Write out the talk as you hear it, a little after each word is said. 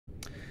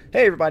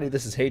Hey everybody,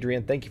 this is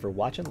Hadrian. Thank you for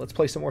watching. Let's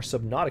play some more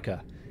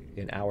Subnautica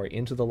in our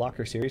Into the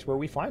Locker series where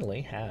we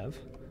finally have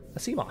a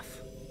sea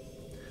moth.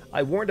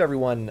 I warned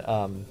everyone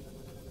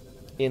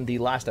in the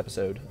last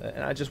episode,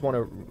 and I just want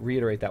to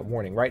reiterate that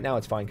warning. Right now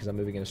it's fine because I'm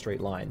moving in a straight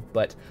line,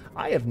 but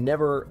I have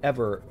never,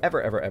 ever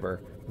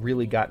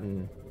really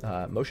gotten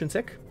motion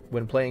sick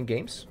when playing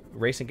games,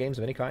 racing games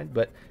of any kind,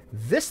 but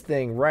this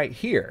thing right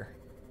here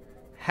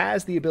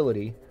has the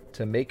ability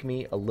to make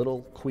me a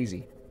little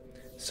queasy.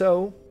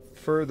 So,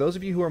 for those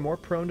of you who are more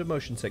prone to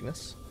motion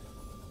sickness,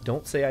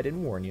 don't say I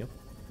didn't warn you.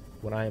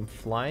 When I am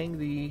flying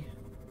the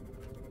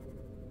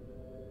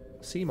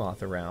sea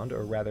moth around,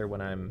 or rather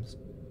when I'm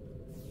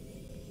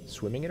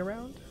swimming it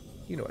around,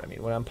 you know what I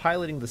mean. When I'm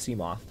piloting the sea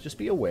moth, just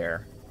be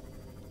aware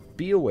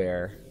that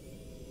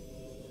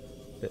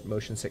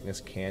motion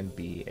sickness can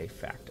be a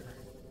factor.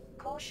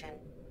 Caution,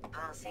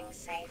 passing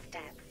safe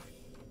depth.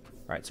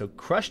 Alright, so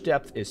crush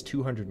depth is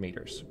 200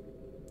 meters.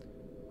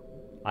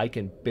 I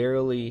can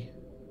barely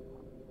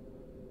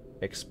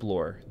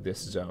explore this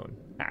zone,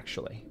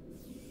 actually.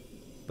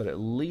 But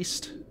at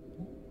least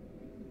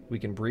we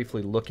can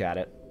briefly look at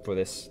it for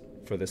this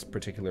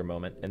particular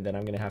moment, and then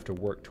I'm going to have to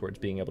work towards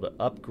being able to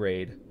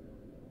upgrade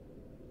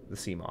the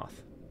sea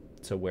moth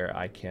to where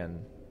I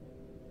can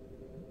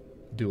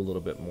do a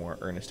little bit more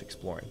earnest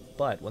exploring.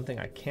 But one thing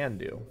I can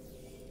do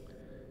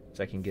is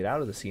I can get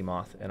out of the sea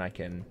moth and I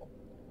can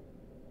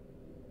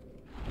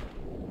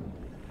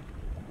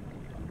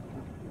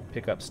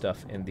pick up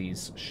stuff in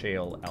these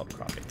shale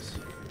outcroppings.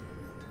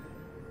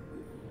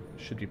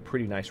 Should be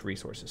pretty nice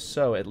resources.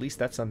 So at least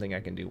that's something I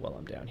can do while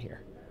I'm down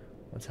here.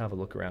 Let's have a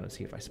look around and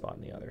see if I spot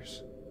any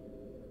others.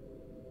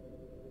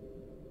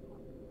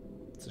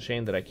 It's a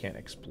shame that I can't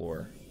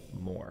explore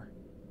more.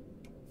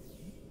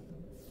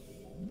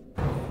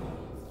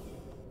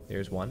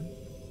 There's one.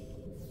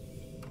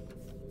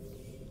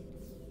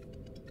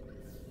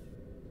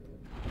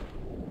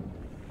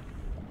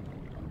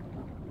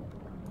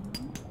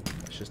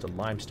 It's just a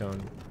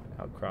limestone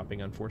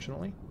outcropping,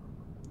 unfortunately.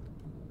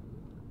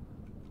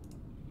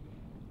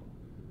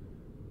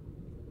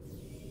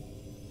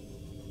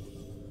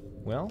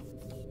 Well,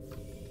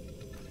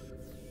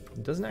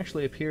 it doesn't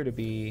actually appear to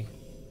be...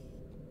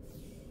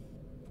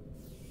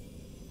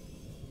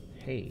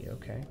 Hey,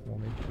 okay. Well,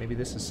 maybe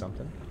this is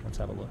something. Let's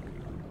have a look.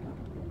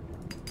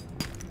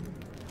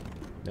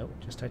 Nope,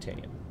 just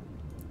titanium.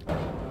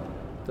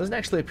 Doesn't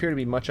actually appear to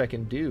be much I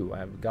can do.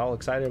 I got all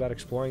excited about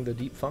exploring the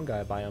deep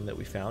fungi biome that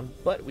we found,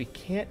 but we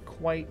can't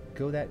quite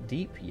go that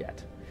deep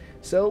yet.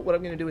 So what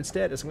I'm going to do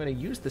instead is I'm going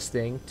to use this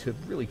thing to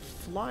really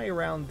fly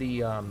around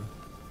the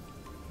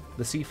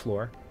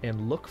seafloor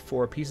and look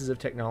for pieces of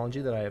technology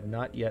that I have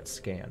not yet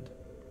scanned.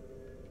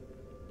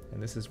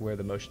 And this is where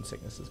the motion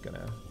sickness is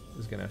gonna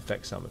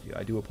affect some of you.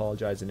 I do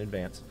apologize in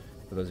advance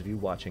for those of you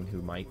watching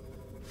who might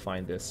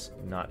find this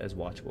not as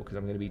watchable, because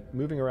I'm going to be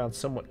moving around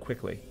somewhat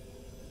quickly.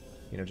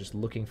 You know, just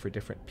looking for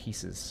different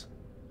pieces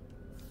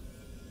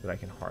that I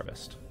can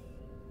harvest.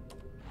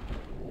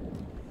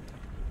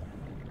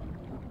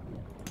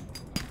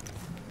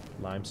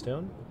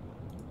 Limestone.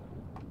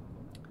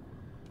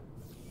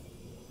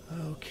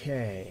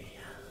 Okay.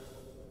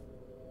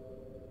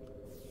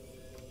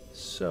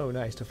 So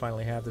nice to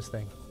finally have this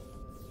thing.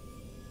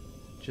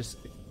 Just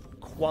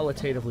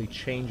qualitatively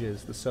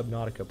changes the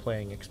Subnautica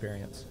playing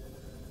experience.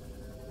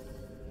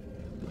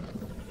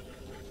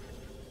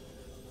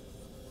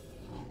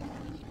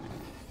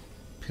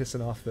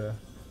 Pissing off the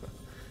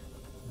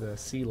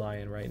sea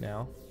lion right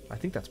now. I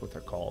think that's what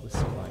they're called, the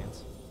sea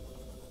lions.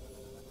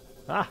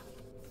 Ah!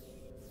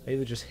 I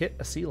either just hit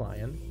a sea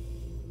lion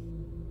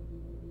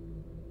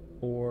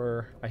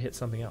or I hit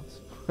something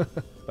else.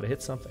 But I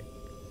hit something.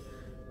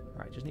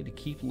 Alright, just need to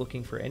keep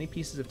looking for any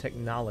pieces of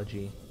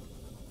technology.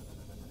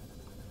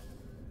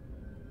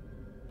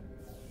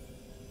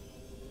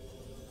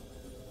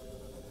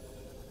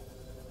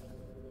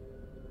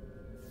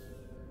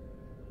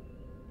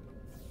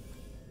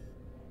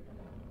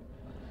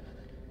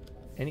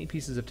 Any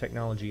pieces of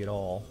technology at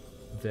all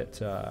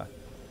that,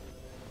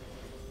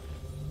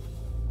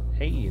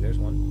 Hey, there's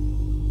one.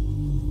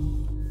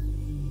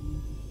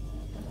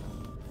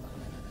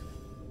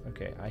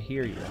 Okay, I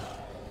hear you.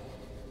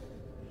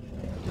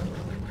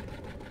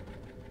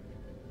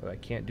 But I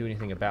can't do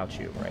anything about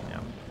you right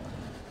now.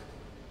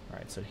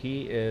 Alright, so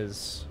he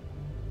is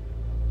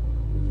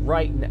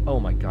right now.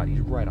 Oh my god, he's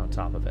right on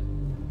top of it.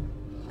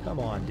 Come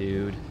on,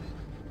 dude.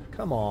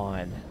 Come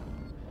on.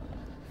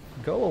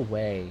 Go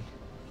away.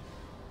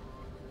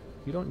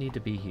 You don't need to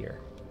be here.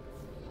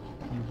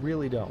 You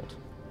really don't.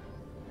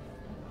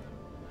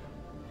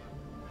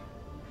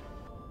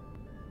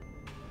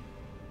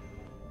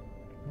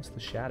 What's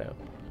the shadow?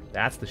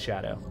 That's the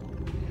shadow.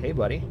 Hey,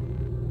 buddy.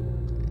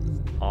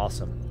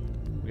 Awesome.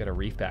 We got a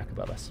reef back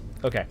above us.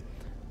 Okay.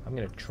 I'm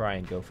going to try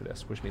and go for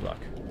this. Wish me luck.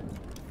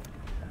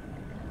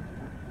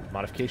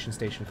 Modification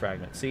station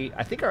fragment. See,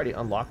 I think I already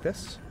unlocked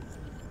this.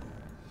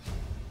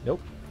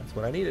 Nope. That's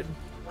what I needed.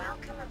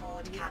 Welcome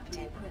aboard,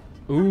 Captain.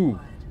 Ooh.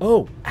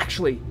 Oh,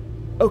 actually.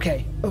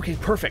 Okay,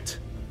 perfect.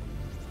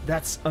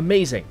 That's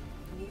amazing.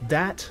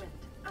 That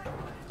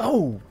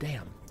Oh,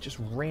 damn. Just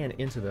ran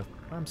into the...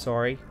 I'm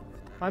sorry.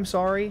 I'm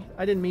sorry.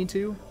 I didn't mean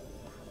to.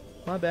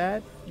 My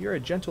bad. You're a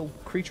gentle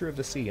creature of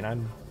the sea, and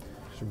I'm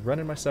just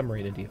running my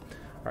submarine into you.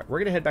 Alright, we're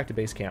going to head back to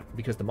base camp,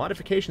 because the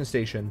modification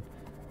station...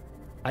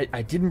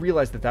 I didn't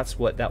realize that that's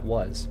what that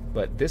was,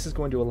 but this is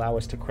going to allow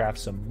us to craft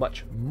some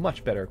much,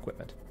 much better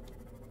equipment.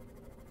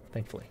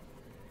 Thankfully.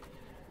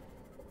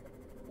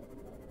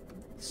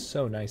 It's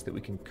so nice that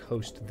we can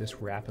coast this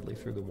rapidly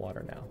through the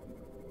water now.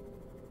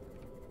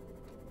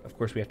 Of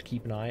course, we have to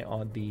keep an eye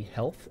on the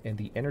health and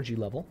the energy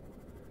level.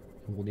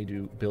 And we'll need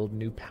to build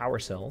new power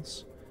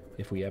cells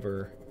if we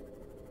ever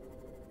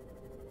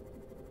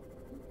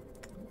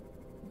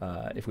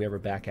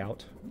back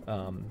out.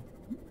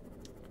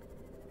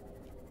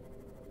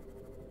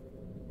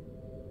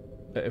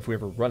 If we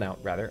ever run out,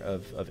 rather,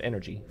 of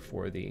energy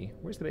for the...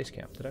 Where's the base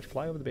camp? Did I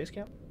fly over the base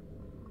camp?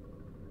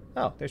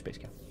 Oh, there's base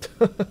camp.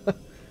 Alright.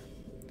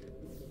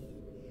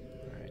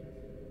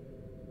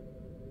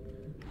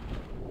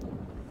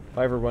 If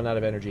I ever run out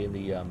of energy in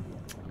the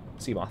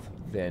Seamoth,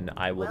 then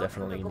I will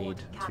definitely need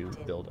to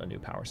build a new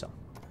power cell.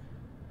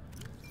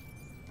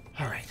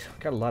 Alright,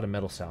 got a lot of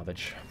metal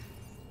salvage.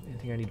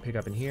 Anything I need to pick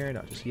up in here?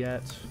 Not just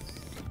yet.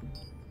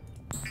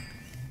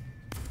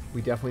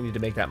 We definitely need to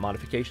make that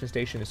modification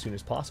station as soon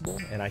as possible,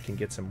 and I can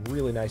get some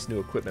really nice new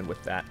equipment with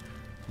that.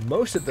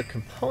 Most of the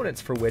components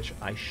for which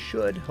I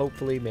should,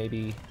 hopefully,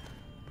 maybe,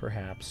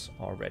 perhaps,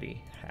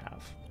 already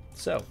have.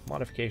 So,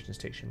 modification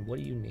station, what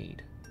do you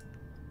need?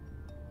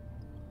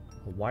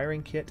 A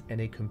wiring kit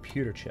and a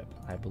computer chip.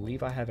 I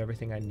believe I have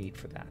everything I need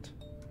for that.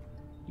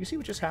 You see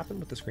what just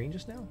happened with the screen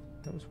just now?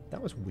 That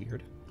was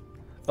weird.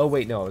 Oh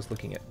wait, no, I was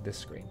looking at this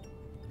screen.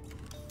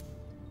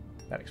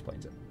 That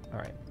explains it.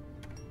 Alright.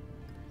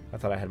 I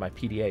thought I had my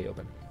PDA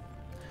open.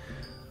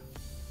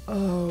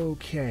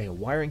 Okay, a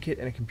wiring kit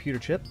and a computer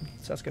chip.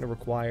 So that's going to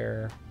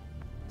require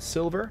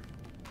silver.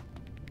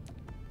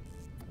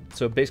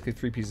 So basically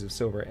 3 pieces of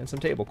silver and some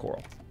table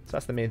coral. So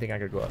that's the main thing I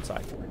could go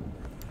outside for.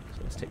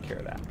 So let's take care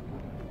of that.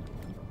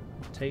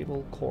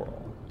 Table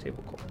coral.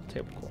 Table coral.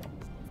 Table coral.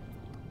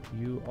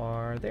 You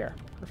are there.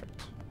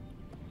 Perfect.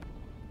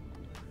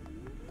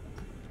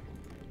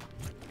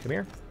 Come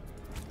here.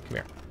 Come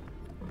here.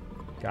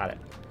 Got it.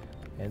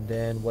 And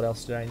then what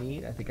else did I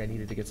need? I think I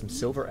needed to get some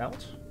silver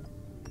out.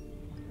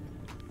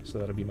 So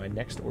that'll be my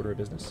next order of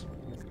business.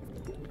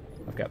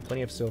 I've got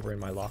plenty of silver in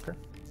my locker.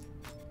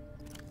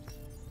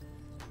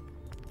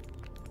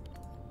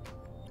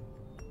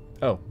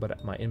 Oh,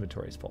 but my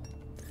inventory is full.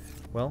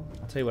 Well,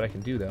 I'll tell you what I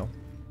can do, though.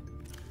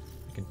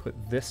 I can put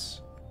this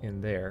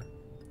in there.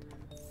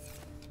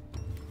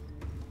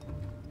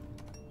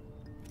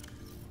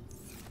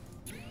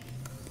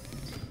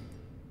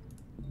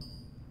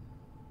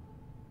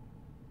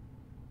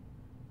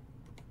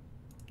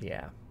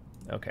 Yeah,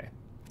 okay.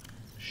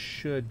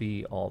 Should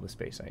be all the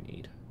space I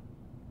need.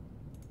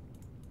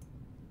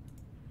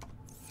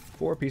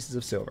 4 pieces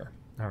of silver.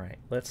 Alright,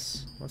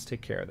 let's take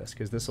care of this,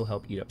 because this will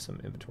help eat up some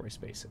inventory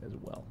space as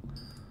well.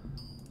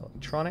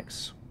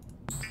 Electronics,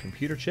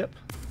 computer chip.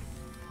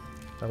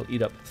 That'll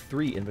eat up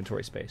 3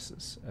 inventory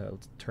spaces. It'll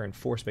turn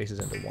 4 spaces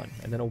into 1.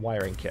 And then a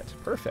wiring kit.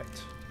 Perfect.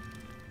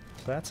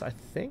 So that's, I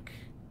think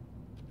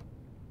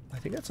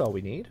that's all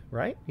we need,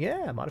 right?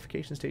 Yeah,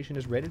 modification station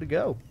is ready to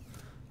go.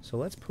 So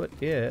let's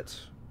put it...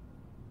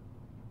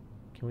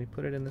 Can we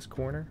put it in this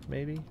corner,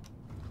 maybe?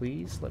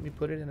 Please, let me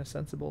put it in a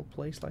sensible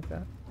place like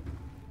that.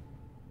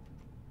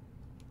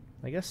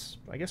 I guess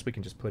we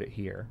can just put it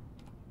here.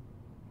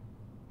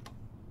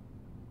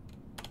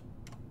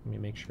 Let me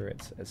make sure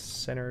it's as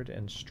centered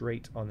and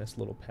straight on this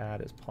little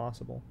pad as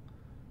possible,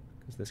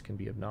 because this can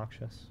be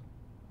obnoxious.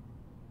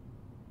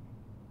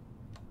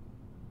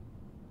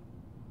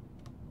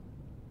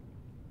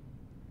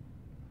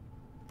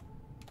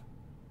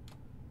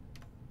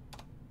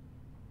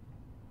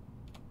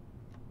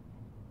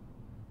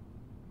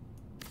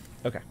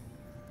 Okay.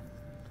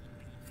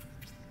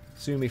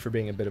 Sue me for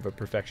being a bit of a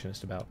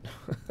perfectionist about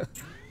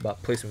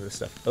about placement of this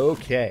stuff.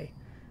 Okay.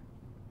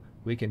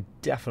 We can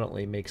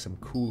definitely make some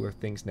cooler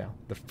things now.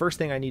 The first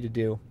thing I need to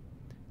do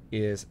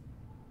is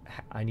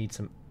I need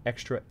some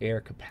extra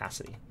air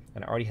capacity.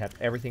 And I already have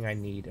everything I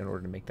need in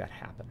order to make that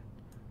happen.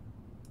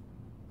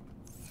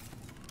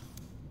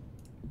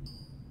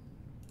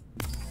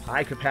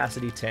 High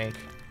capacity tank.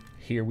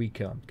 Here we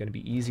come. Going to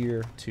be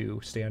easier to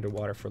stay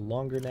underwater for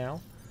longer now.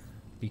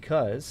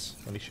 Because,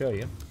 let me show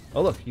you.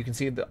 Oh look, you can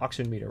see the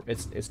oxygen meter.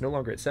 It's no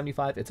longer at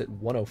 75, it's at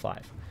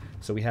 105.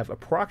 So we have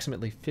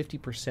approximately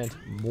 50%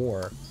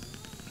 more.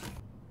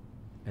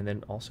 And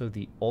then also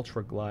the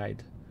Ultra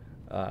Glide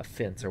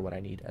fins are what I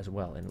need as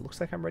well. And it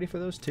looks like I'm ready for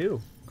those too.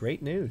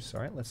 Great news.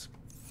 All right,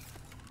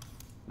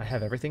 I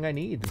have everything I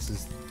need. This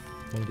is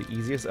one of the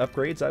easiest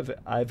upgrades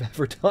I've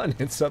ever done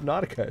in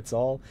Subnautica. It's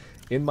all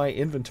in my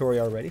inventory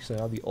already. So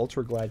now the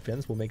Ultra Glide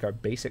fins will make our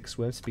basic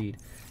swim speed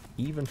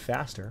even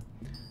faster.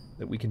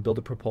 That we can build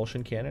a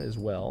propulsion cannon as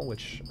well,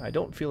 which I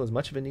don't feel as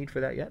much of a need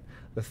for that yet.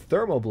 The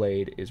thermal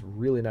blade is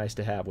really nice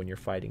to have when you're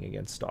fighting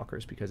against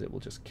stalkers because it will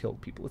just kill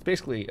people. It's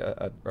basically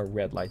a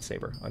red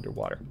lightsaber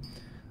underwater.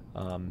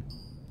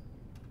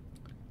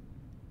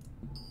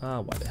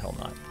 Why the hell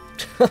not?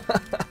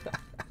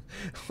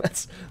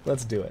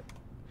 Let's do it.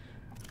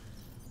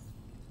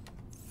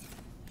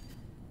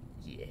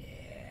 Yeah.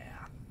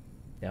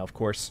 Now, of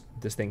course,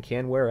 this thing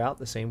can wear out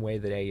the same way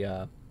that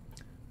a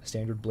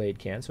standard blade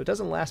can, so it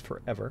doesn't last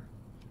forever,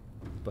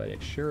 but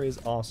it sure is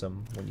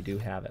awesome when you do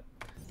have it.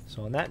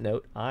 So on that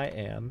note,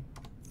 I'm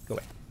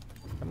going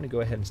to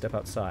go ahead and step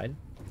outside.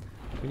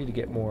 We need to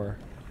get more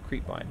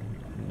creepvine.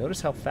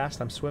 Notice how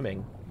fast I'm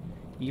swimming,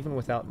 even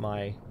without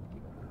my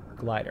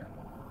glider.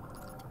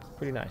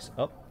 Pretty nice.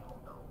 Oh,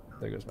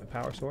 there goes my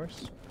power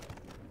source.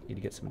 Need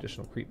to get some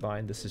additional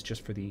creepvine. This is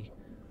just for the...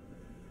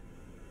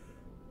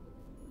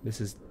 This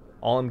is...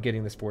 All I'm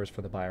getting this for is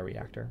for the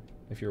bioreactor,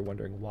 if you're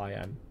wondering why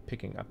I'm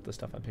picking up the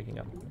stuff I'm picking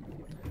up.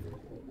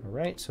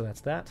 Alright, so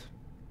that's that.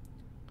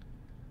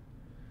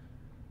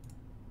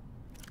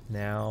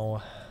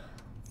 Now...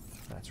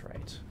 That's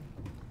right.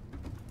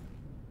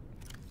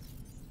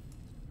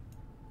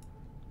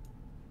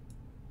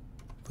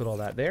 Put all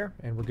that there,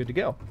 and we're good to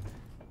go.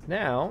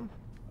 Now...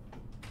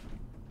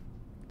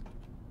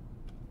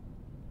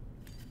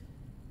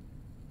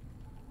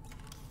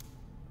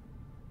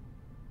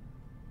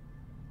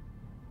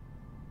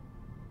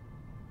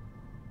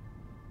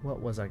 What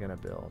was I going to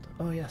build?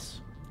 Oh, yes.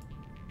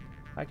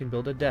 I can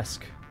build a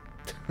desk.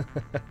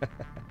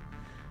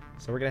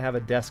 So we're going to have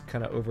a desk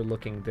kind of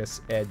overlooking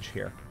this edge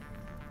here.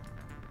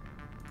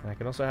 And I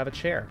can also have a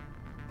chair.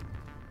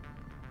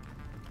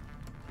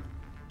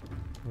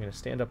 I'm going to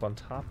stand up on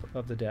top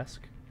of the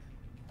desk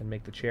and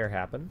make the chair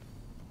happen.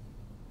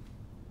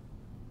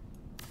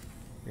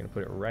 I'm going to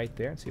put it right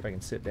there and see if I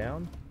can sit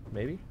down,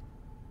 maybe.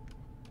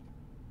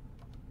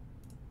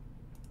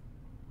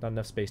 Not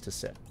enough space to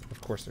sit.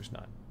 Of course there's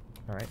not.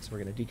 Alright, so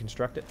we're going to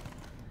deconstruct it.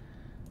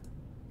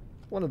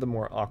 One of the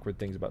more awkward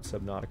things about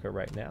Subnautica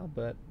right now,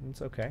 but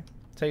it's okay.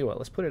 Tell you what,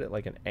 let's put it at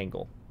like an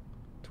angle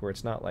to where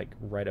it's not like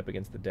right up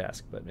against the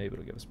desk, but maybe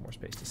it'll give us more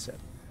space to sit.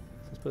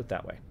 So let's put it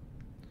that way.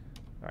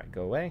 Alright,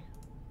 go away.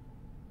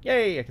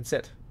 Yay, I can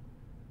sit.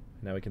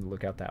 Now we can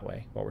look out that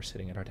way while we're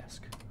sitting at our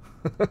desk.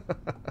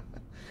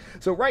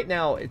 So right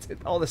now,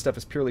 all this stuff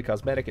is purely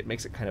cosmetic. It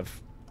makes it kind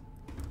of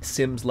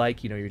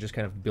Sims-like, you know, you're just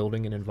kind of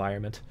building an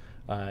environment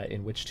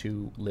in which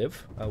to live,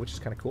 which is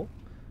kind of cool.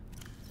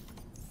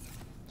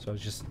 So I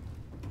was just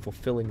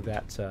fulfilling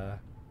that, I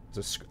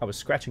was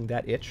scratching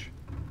that itch,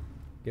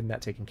 getting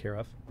that taken care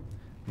of.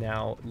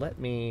 Now, let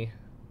me...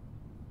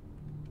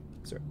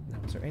 Is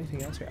there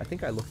anything else here? I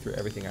think I looked through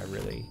everything I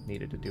really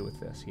needed to do with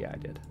this. Yeah, I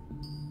did.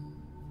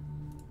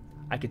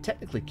 I could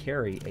technically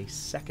carry a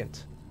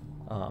second...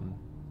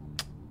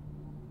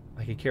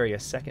 I could carry a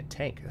second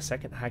tank, a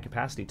second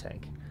high-capacity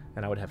tank,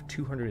 and I would have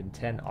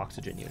 210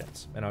 oxygen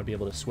units, and I would be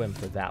able to swim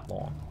for that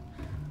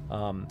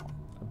long.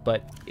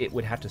 But it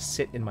would have to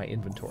sit in my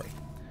inventory,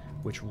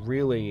 which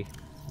really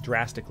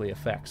drastically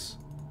affects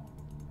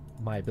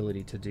my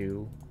ability to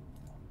do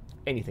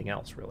anything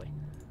else, really.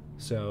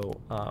 So,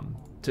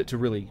 to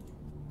really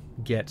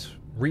get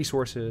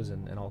resources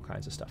and all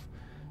kinds of stuff.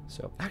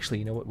 So, actually,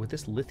 you know what? With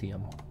this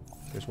lithium,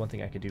 there's one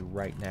thing I could do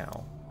right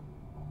now.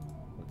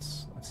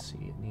 Let's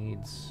see. I need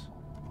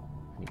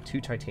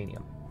 2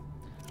 titanium.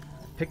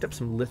 Picked up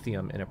some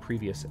lithium in a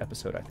previous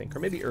episode, I think, or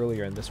maybe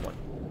earlier in this one.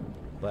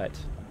 But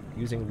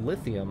using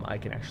lithium, I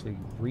can actually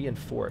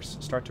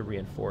start to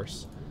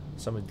reinforce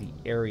some of the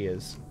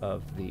areas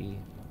of the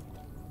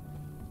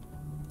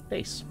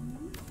base.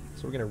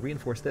 So we're going to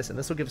reinforce this, and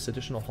this will give us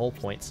additional hull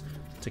points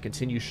to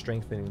continue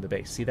strengthening the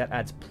base. See, that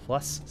adds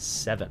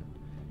 +7.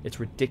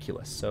 It's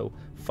ridiculous. So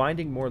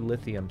finding more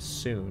lithium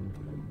soon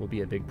will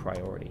be a big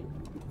priority.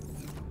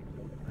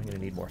 I'm going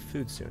to need more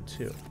food soon,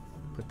 too.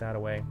 Put that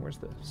away. Where's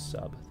the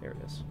sub? There it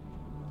is.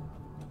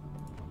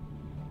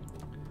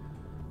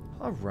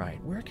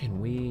 Alright, where can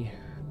we...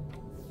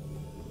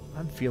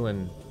 I'm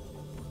feeling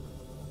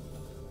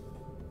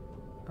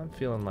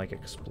like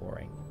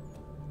exploring.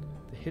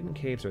 The hidden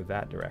caves are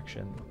that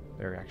direction.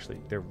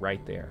 They're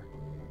right there.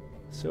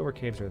 Silver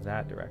caves are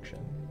that direction.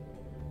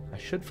 I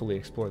should fully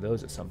explore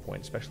those at some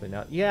point, especially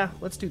now. Yeah,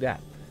 let's do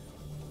that.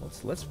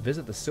 Let's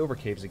visit the silver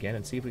caves again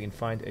and see if we can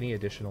find any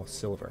additional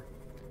silver.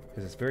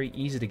 Because it's very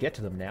easy to get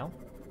to them now,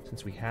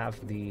 since we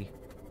have the...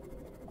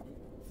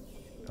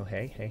 Oh,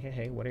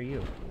 hey, what are you?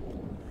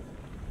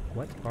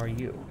 What are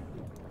you?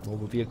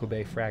 Mobile vehicle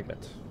bay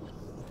fragment.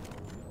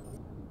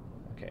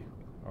 Okay,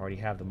 I already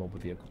have the mobile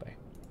vehicle bay.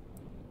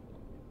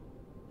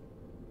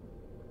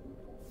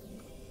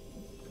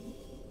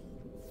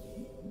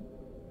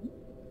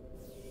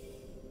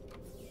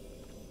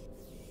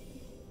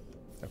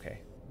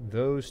 Okay,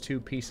 those 2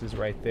 pieces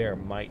right there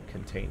might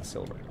contain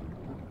silver.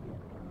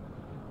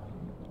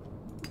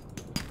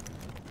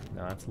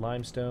 No, that's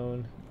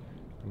limestone.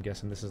 I'm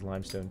guessing this is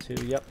limestone too.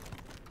 Yep.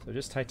 So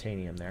just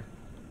titanium there.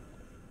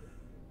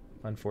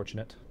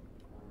 Unfortunate.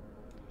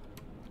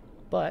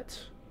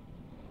 But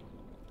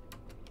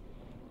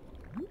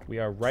we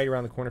are right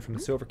around the corner from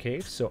the silver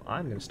cave, so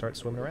I'm going to start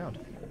swimming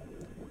around.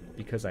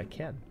 Because I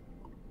can.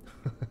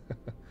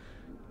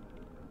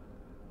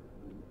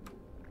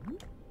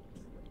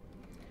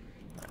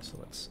 Alright, so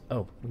else.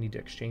 Oh, we need to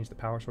exchange the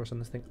power source on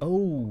this thing.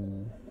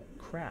 Oh,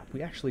 crap.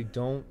 We actually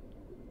don't...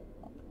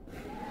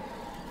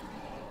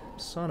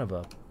 Son of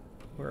a...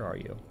 Where are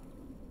you?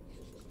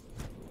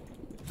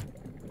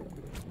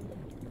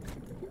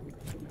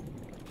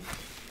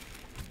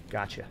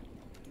 Gotcha.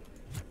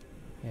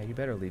 Yeah, you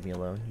better leave me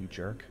alone, you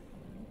jerk.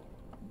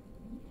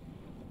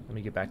 Let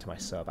me get back to my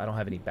sub. I don't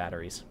have any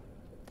batteries.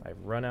 I've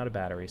run out of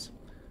batteries.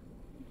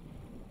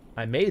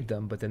 I made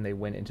them, but then they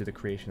went into the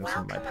creation of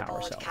some of my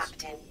power cells.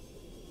 Captain.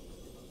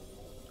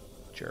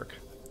 Jerk.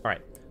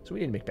 Alright, so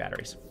we need to make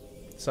batteries.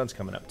 The sun's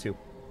coming up, too.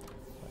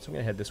 So I'm going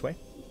to head this way.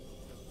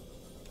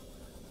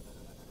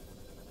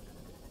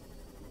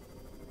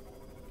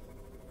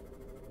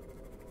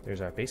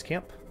 There's our base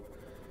camp.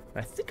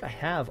 And I think I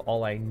have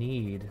all I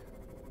need.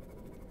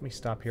 Let me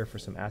stop here for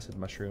some acid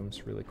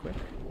mushrooms really quick.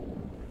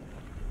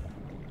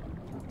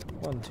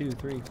 1, 2,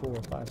 3, 4,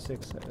 5,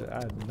 6.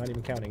 I'm not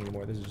even counting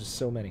anymore. There's just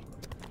so many.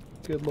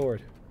 Good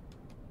lord.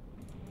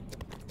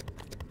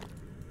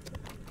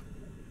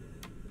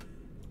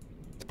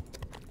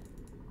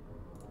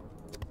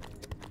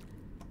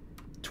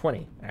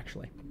 $20,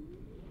 actually.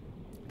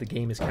 The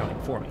game is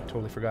counting for me.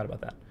 Totally forgot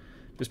about that.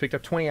 Just picked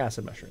up 20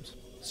 acid mushrooms.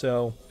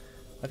 So,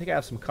 I think I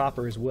have some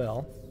copper as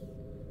well.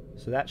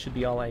 So that should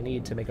be all I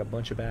need to make a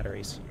bunch of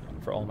batteries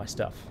for all my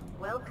stuff.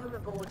 Welcome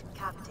aboard,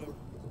 Captain.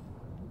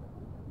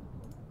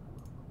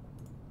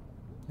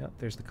 Yep,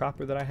 there's the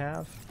copper that I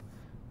have.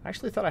 I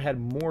actually thought I had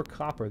more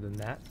copper than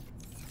that.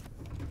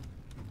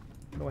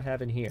 What do I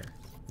have in here?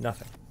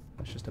 Nothing.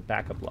 That's just a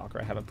backup locker.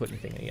 I haven't put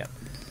anything in yet.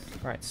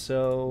 Alright,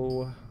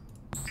 so...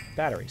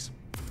 batteries.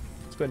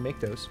 Let's go ahead and make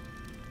those.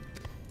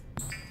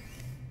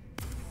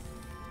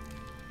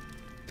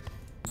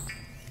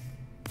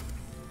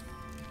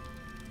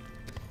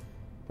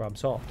 Problem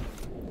solved.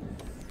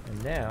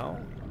 And now...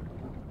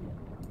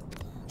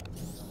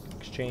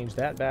 exchange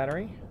that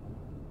battery.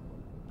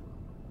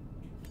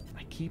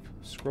 I keep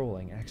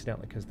scrolling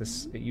accidentally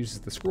because it uses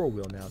the scroll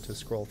wheel now to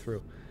scroll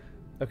through.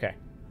 Okay,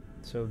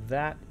 so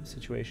that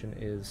situation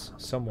is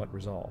somewhat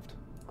resolved.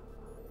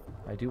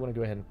 I do want to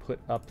go ahead and put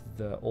up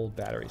the old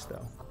batteries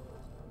though.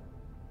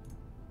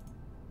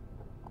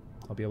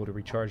 I'll be able to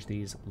recharge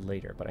these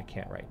later, but I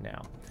can't right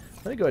now.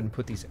 Let me go ahead and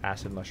put these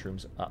acid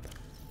mushrooms up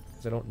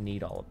because I don't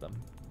need all of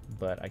them,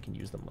 but I can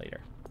use them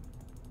later.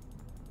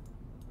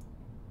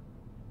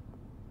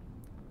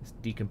 This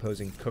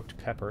decomposing cooked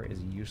pepper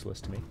is useless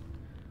to me.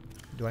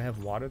 Do I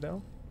have water,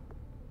 though?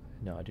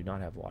 No, I do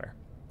not have water.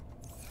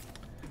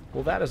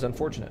 Well, that is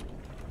unfortunate,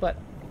 but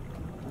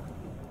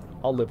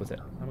I'll live with it.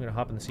 I'm going to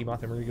hop in the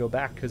Seamoth and we're going to go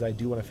back because I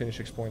do want to finish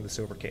exploring the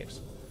silver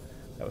caves.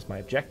 That was my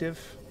objective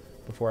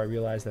before I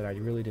realized that I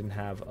really didn't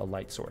have a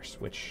light source,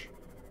 which,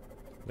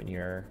 when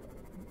you're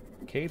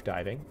cave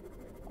diving,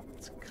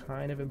 it's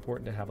kind of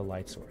important to have a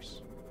light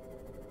source.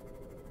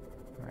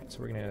 Alright,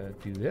 so we're going to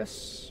do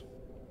this.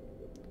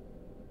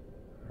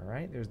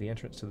 Alright, there's the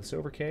entrance to the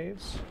silver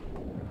caves.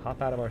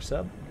 Hop out of our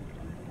sub.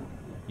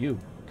 You,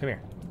 come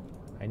here.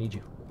 I need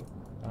you.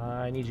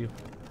 I need you.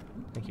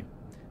 Thank you.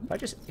 If I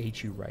just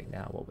ate you right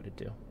now, what would it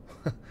do?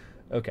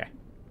 Okay,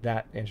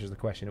 that answers the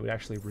question. It would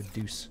actually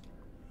reduce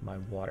my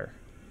water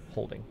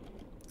holding.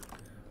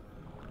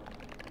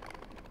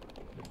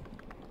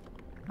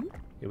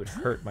 It would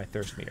hurt my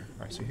thirst meter.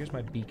 Alright, so here's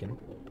my beacon.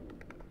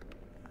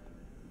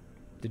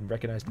 Didn't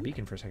recognize the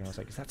beacon for a second. I was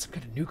like, is that some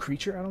kind of new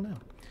creature? I don't know.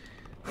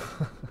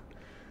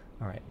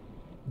 Alright,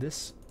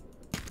 this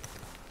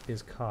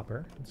is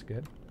copper. That's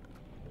good.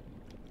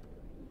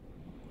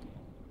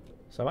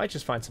 So I might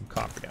just find some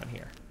copper down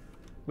here,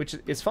 which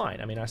is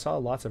fine. I mean, I saw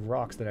lots of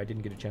rocks that I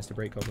didn't get a chance to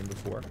break open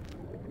before.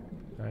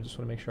 And I just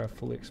want to make sure I've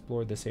fully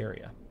explored this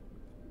area.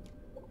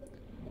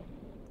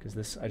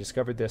 Because I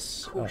discovered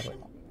this...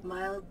 Caution.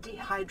 Mild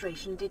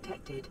dehydration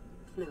detected.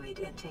 Fluid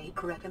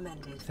intake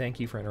recommended.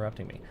 Thank you for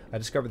interrupting me. I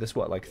discovered this,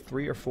 what, like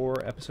 3 or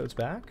 4 episodes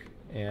back?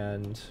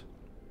 And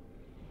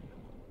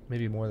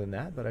maybe more than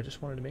that, but I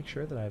just wanted to make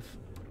sure that I've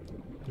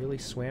really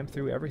swam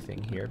through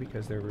everything here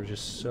because there were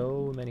just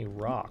so many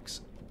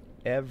rocks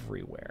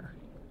everywhere.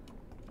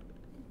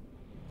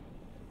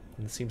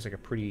 And it seems like a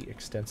pretty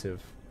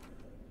extensive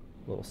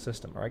little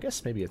system. Or I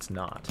guess maybe it's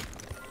not.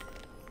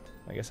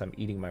 I guess I'm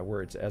eating my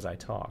words as I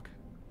talk.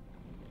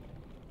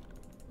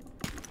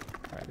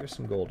 Alright, there's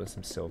some gold and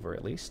some silver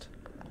at least.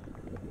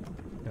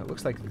 Now it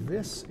looks like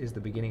this is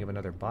the beginning of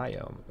another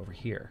biome over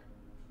here.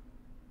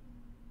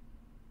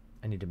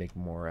 I need to make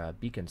more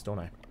beacons, don't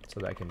I? So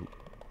that I can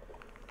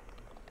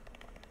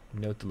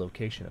note the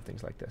location of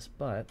things like this.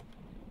 But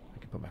I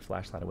can put my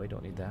flashlight away,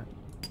 don't need that.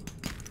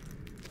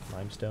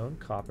 Limestone,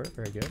 copper,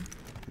 very good.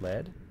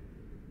 Lead.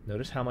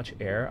 Notice how much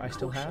air I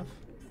still have.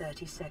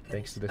 30 seconds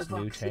thanks to this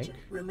new tank.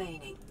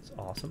 Remaining. It's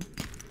awesome.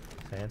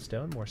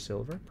 Sandstone, more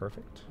silver,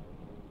 perfect.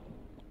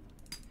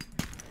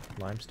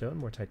 Limestone,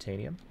 more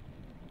titanium.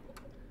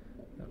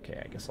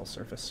 Okay, I guess I'll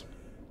surface.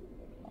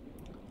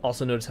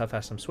 Also notice how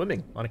fast I'm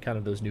swimming on account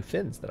of those new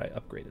fins that I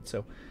upgraded.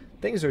 So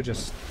things are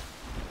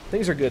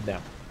good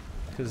now.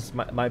 Because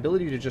my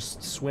ability to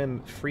just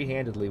swim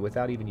free-handedly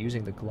without even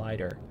using the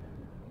glider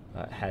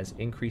has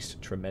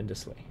increased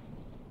tremendously.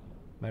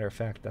 Matter of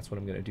fact, that's what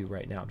I'm going to do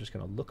right now. I'm just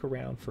going to look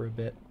around for a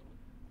bit.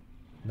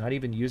 Not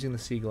even using the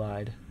Sea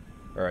Glide,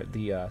 or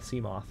the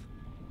Sea Moth,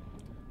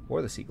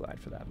 or the Sea Glide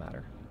for that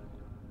matter.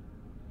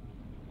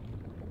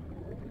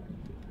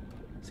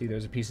 See,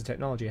 there's a piece of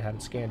technology I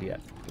haven't scanned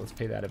yet. Let's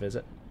pay that a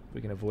visit.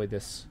 We can avoid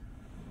this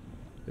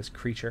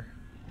creature.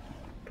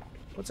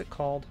 What's it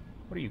called?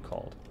 What are you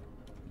called?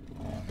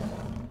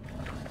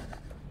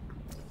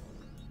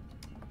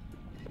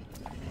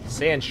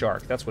 Sand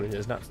shark, that's what it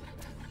is. Not.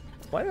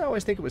 Why did I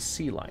always think it was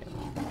sea lion?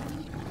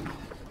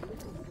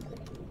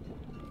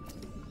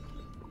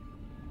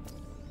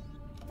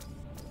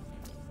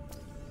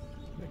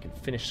 I can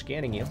finish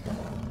scanning you.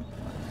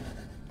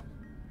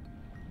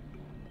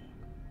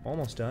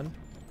 Almost done.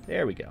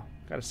 There we go.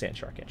 Got a sand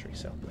shark entry,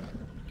 so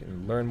we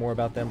can learn more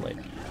about them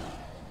later.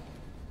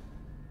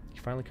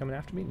 You finally coming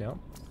after me? No.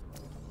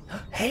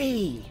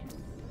 Hey!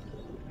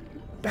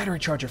 Battery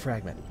charger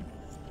fragment.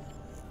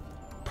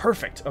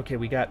 Perfect. Okay,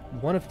 we got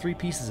one of 3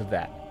 pieces of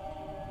that.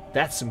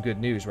 That's some good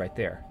news right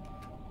there.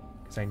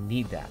 Because I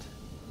need that.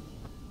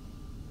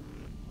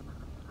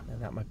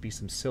 And that might be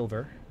some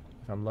silver,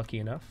 if I'm lucky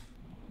enough.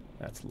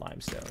 That's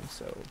limestone,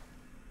 so...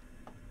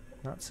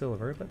 not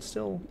silver, but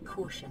still...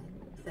 Caution.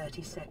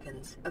 30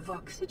 seconds of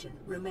oxygen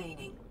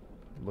remaining.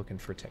 Looking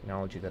for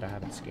technology that I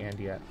haven't scanned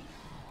yet.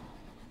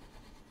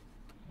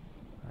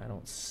 I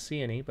don't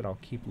see any, but I'll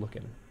keep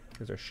looking.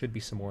 Because there should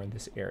be some more in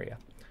this area.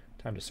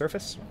 Time to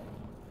surface.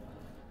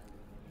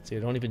 See, I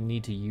don't even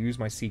need to use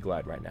my Sea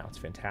Glide right now. It's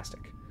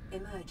fantastic.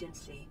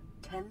 Emergency.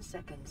 10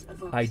 seconds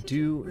of oxygen I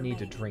do remaining. need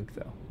to drink,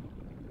 though.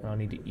 And I'll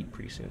need to eat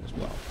pretty soon as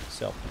well.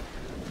 So,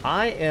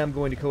 I am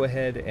going to go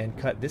ahead and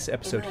cut this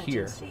episode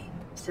Emergency. here.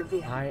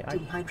 Severe I-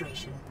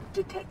 dehydration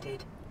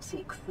detected.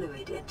 Seek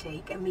fluid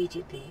intake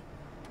immediately.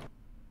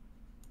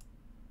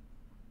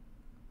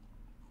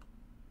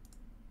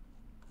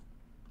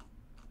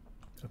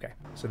 Okay,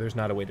 so there's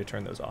not a way to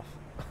turn those off.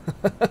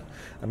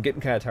 I'm getting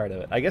kind of tired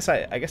of it. I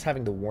guess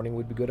having the warning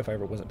would be good if I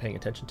ever wasn't paying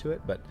attention to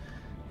it, but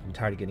I'm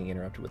tired of getting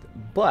interrupted with it.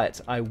 But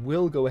I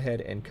will go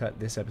ahead and cut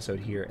this episode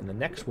here. In the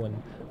next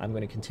one, I'm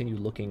going to continue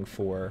looking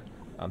for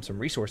some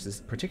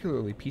resources,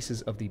 particularly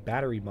pieces of the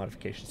battery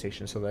modification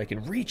station, so that I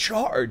can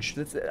recharge.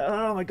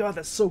 Oh my god,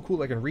 that's so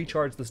cool! I can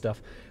recharge the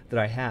stuff that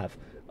I have.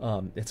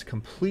 It's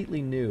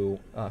completely new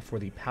for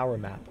the power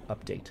map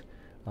update,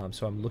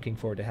 so I'm looking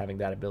forward to having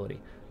that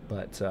ability.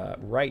 But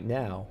right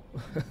now,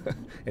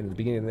 in the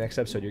beginning of the next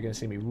episode, you're going to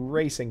see me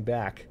racing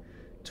back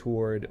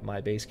toward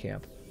my base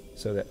camp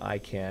so that I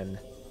can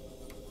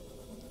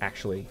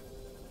actually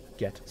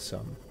get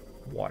some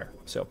water.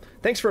 So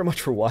thanks very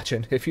much for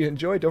watching. If you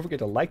enjoyed, don't forget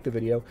to like the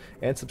video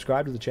and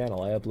subscribe to the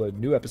channel. I upload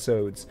new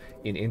episodes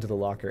in Into the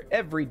Locker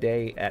every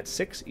day at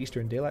 6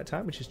 Eastern Daylight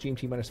Time, which is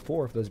GMT-4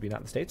 for those of you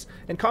not in the States.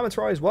 And comments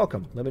are always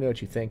welcome. Let me know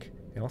what you think,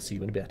 and I'll see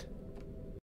you in a bit.